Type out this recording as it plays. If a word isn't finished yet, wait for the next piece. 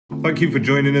Thank you for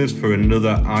joining us for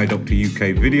another iDoctor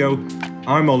UK video.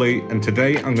 I'm Ollie and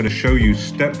today I'm going to show you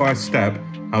step by step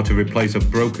how to replace a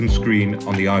broken screen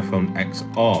on the iPhone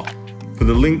XR. For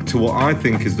the link to what I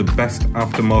think is the best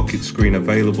aftermarket screen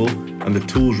available and the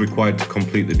tools required to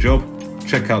complete the job,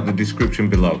 check out the description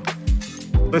below.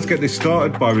 Let's get this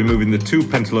started by removing the two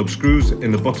pentalobe screws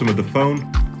in the bottom of the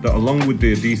phone that along with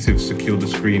the adhesive secure the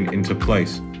screen into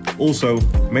place. Also,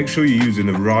 make sure you're using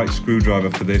the right screwdriver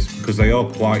for this because they are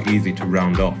quite easy to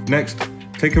round off. Next,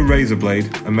 take a razor blade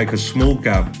and make a small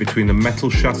gap between the metal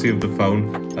chassis of the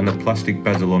phone and the plastic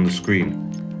bezel on the screen.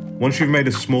 Once you've made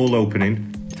a small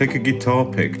opening, take a guitar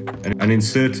pick and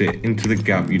insert it into the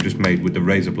gap you just made with the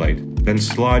razor blade. Then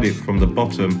slide it from the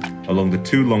bottom along the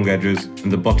two long edges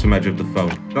and the bottom edge of the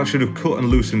phone. That should have cut and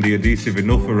loosened the adhesive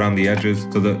enough around the edges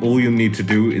so that all you'll need to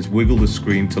do is wiggle the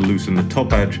screen to loosen the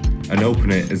top edge and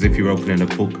open it as if you're opening a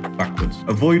book backwards.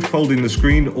 Avoid folding the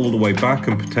screen all the way back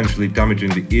and potentially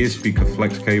damaging the ear speaker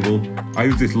flex cable. I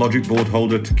use this logic board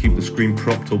holder to keep the screen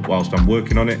propped up whilst I'm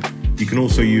working on it. You can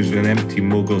also use an empty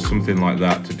mug or something like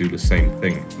that to do the same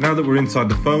thing. Now that we're inside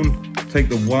the phone, take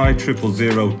the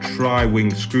Y000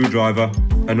 tri-wing screwdriver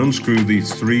and unscrew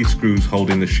these three screws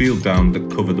holding the shield down that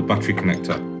cover the battery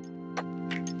connector.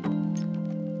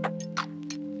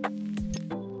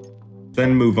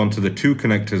 Then move on to the two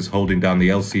connectors holding down the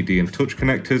LCD and touch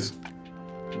connectors.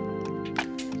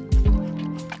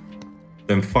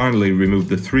 Then finally remove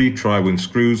the three tri-wing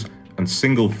screws and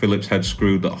single Phillips head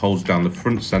screw that holds down the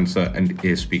front sensor and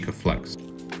ear speaker flex.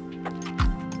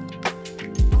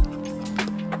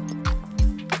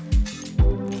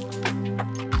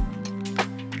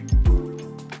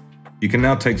 You can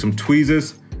now take some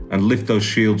tweezers and lift those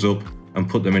shields up and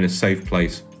put them in a safe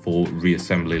place for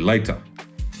reassembly later.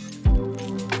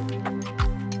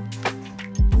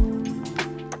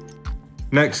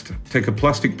 Next, take a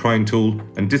plastic prying tool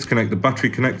and disconnect the battery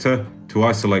connector to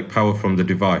isolate power from the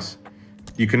device.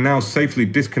 You can now safely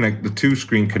disconnect the two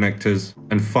screen connectors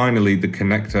and finally the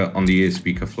connector on the ear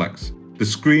speaker flex. The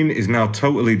screen is now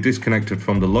totally disconnected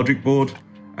from the logic board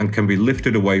and can be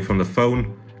lifted away from the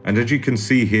phone, and as you can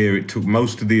see here, it took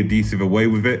most of the adhesive away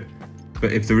with it,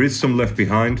 but if there is some left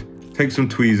behind, take some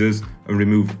tweezers and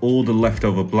remove all the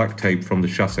leftover black tape from the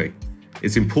chassis.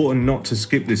 It's important not to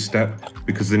skip this step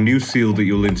because the new seal that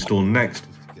you'll install next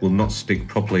will not stick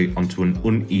properly onto an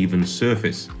uneven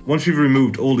surface. Once you've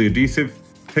removed all the adhesive,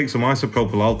 take some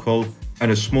isopropyl alcohol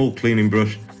and a small cleaning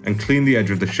brush and clean the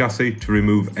edge of the chassis to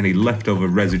remove any leftover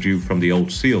residue from the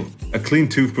old seal. A clean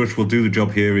toothbrush will do the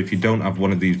job here if you don't have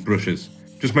one of these brushes.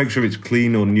 Just make sure it's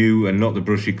clean or new and not the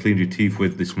brush you cleaned your teeth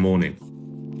with this morning.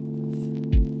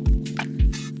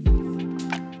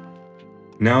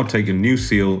 Now take a new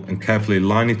seal and carefully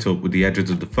line it up with the edges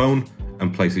of the phone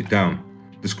and place it down.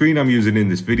 The screen I'm using in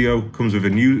this video comes with a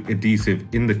new adhesive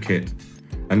in the kit,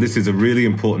 and this is a really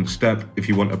important step if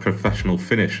you want a professional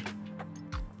finish.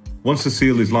 Once the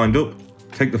seal is lined up,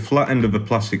 take the flat end of a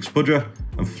plastic spudger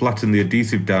and flatten the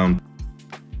adhesive down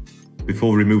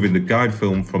before removing the guide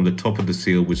film from the top of the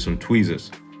seal with some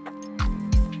tweezers.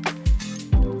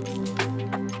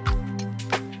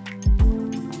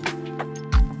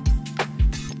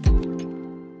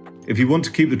 If you want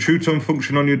to keep the True Tone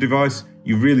function on your device,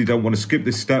 you really don't want to skip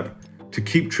this step. To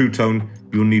keep True Tone,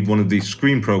 you'll need one of these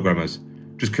screen programmers.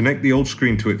 Just connect the old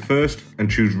screen to it first and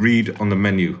choose Read on the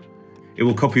menu. It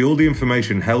will copy all the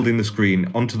information held in the screen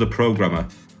onto the programmer,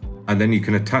 and then you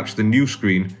can attach the new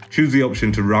screen, choose the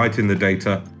option to write in the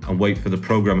data and wait for the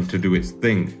programmer to do its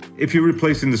thing. If you're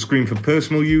replacing the screen for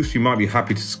personal use, you might be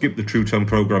happy to skip the True Tone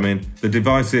programming. The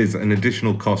device is an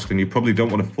additional cost and you probably don't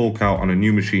want to fork out on a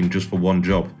new machine just for one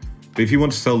job. But if you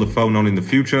want to sell the phone on in the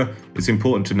future, it's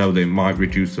important to know that it might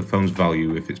reduce the phone's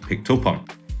value if it's picked up on.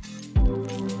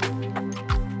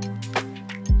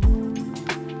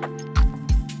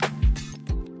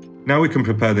 Now we can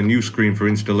prepare the new screen for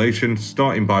installation,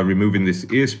 starting by removing this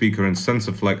ear speaker and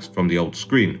sensor flex from the old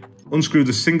screen. Unscrew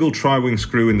the single tri-wing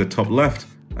screw in the top left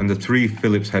and the three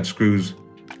Phillips head screws.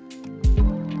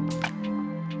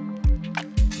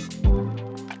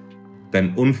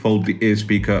 Then unfold the ear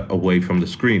speaker away from the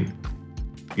screen.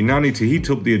 You now need to heat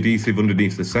up the adhesive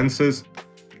underneath the sensors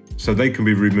so they can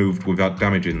be removed without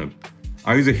damaging them.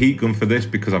 I use a heat gun for this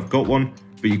because I've got one,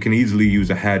 but you can easily use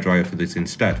a hairdryer for this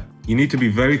instead. You need to be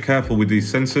very careful with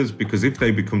these sensors because if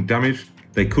they become damaged,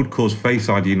 they could cause Face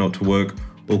ID not to work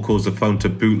or cause the phone to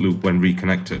boot loop when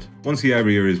reconnected. Once the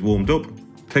area is warmed up,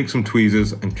 take some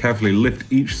tweezers and carefully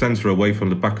lift each sensor away from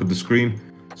the back of the screen,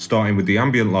 starting with the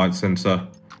ambient light sensor,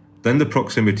 then the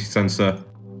proximity sensor,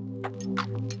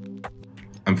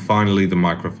 and finally the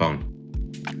microphone.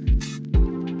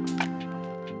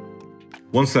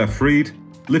 Once they're freed,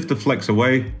 lift the flex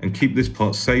away and keep this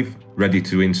part safe, ready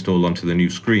to install onto the new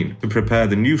screen. To prepare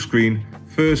the new screen,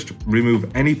 first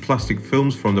remove any plastic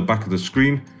films from the back of the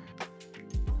screen.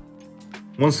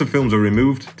 Once the films are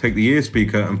removed, take the ear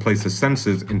speaker and place the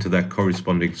sensors into their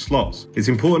corresponding slots. It's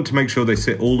important to make sure they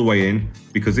sit all the way in,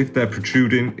 because if they're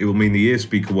protruding, it will mean the ear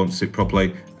speaker won't sit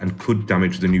properly and could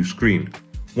damage the new screen.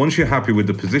 Once you're happy with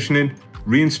the positioning,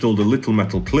 reinstall the little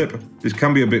metal clip. This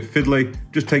can be a bit fiddly,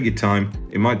 just take your time.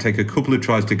 It might take a couple of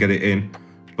tries to get it in,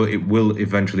 but it will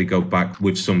eventually go back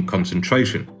with some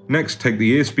concentration. Next, take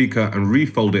the ear speaker and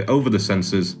refold it over the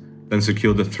sensors, then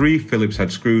secure the 3 Phillips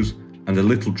head screws and the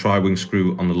little tri-wing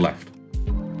screw on the left.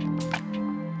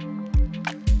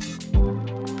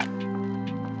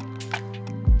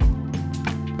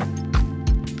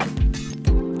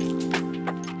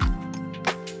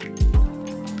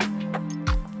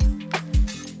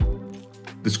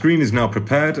 The screen is now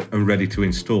prepared and ready to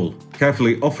install.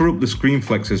 Carefully offer up the screen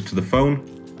flexes to the phone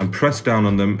and press down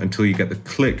on them until you get the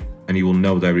click and you will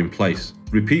know they're in place.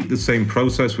 Repeat the same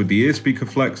process with the ear speaker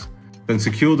flex, then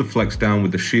secure the flex down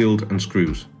with the shield and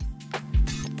screws.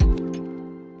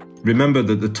 Remember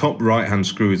that the top right hand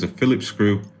screw is a Phillips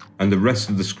screw and the rest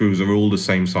of the screws are all the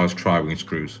same size tri-wing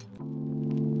screws.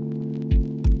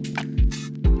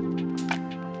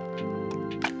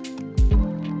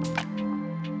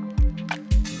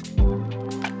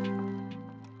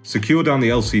 Secure down the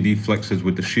LCD flexes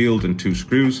with the shield and 2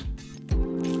 screws.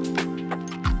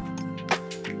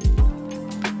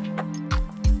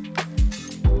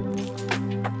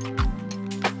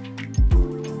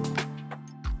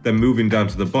 Then moving down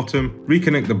to the bottom,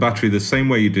 reconnect the battery the same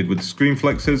way you did with the screen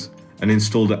flexes and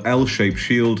install the L-shaped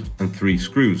shield and 3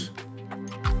 screws.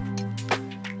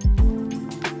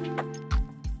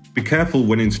 Be careful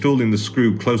when installing the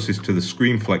screw closest to the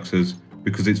screen flexes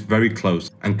because it's very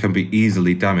close and can be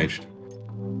easily damaged.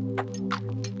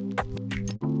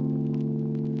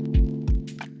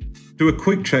 Do a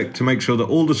quick check to make sure that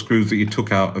all the screws that you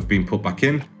took out have been put back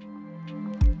in.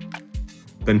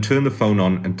 Then turn the phone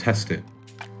on and test it.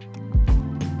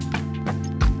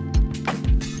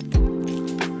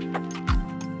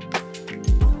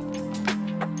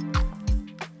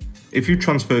 If you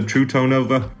transferred True Tone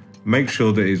over, make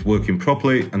sure that it is working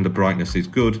properly and the brightness is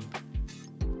good.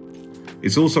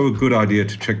 It's also a good idea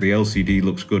to check the LCD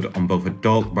looks good on both a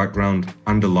dark background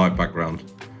and a light background.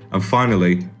 And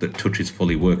finally, that touch is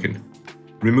fully working.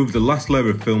 Remove the last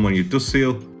layer of film on your dust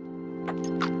seal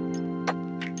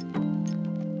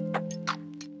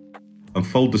and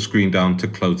fold the screen down to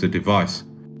close the device.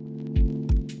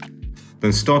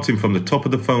 Then starting from the top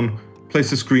of the phone,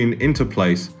 place the screen into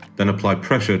place, then apply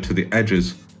pressure to the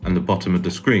edges and the bottom of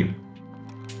the screen.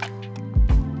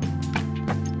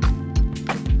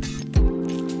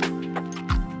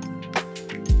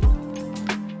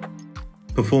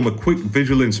 Perform a quick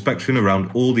visual inspection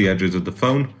around all the edges of the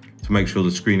phone to make sure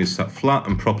the screen is set flat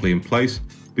and properly in place,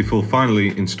 before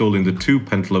finally installing the 2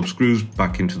 pentalobe screws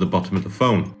back into the bottom of the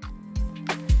phone.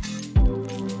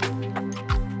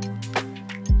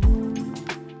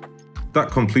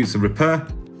 That completes the repair.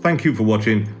 Thank you for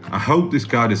watching. I hope this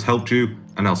guide has helped you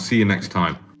and I'll see you next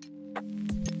time.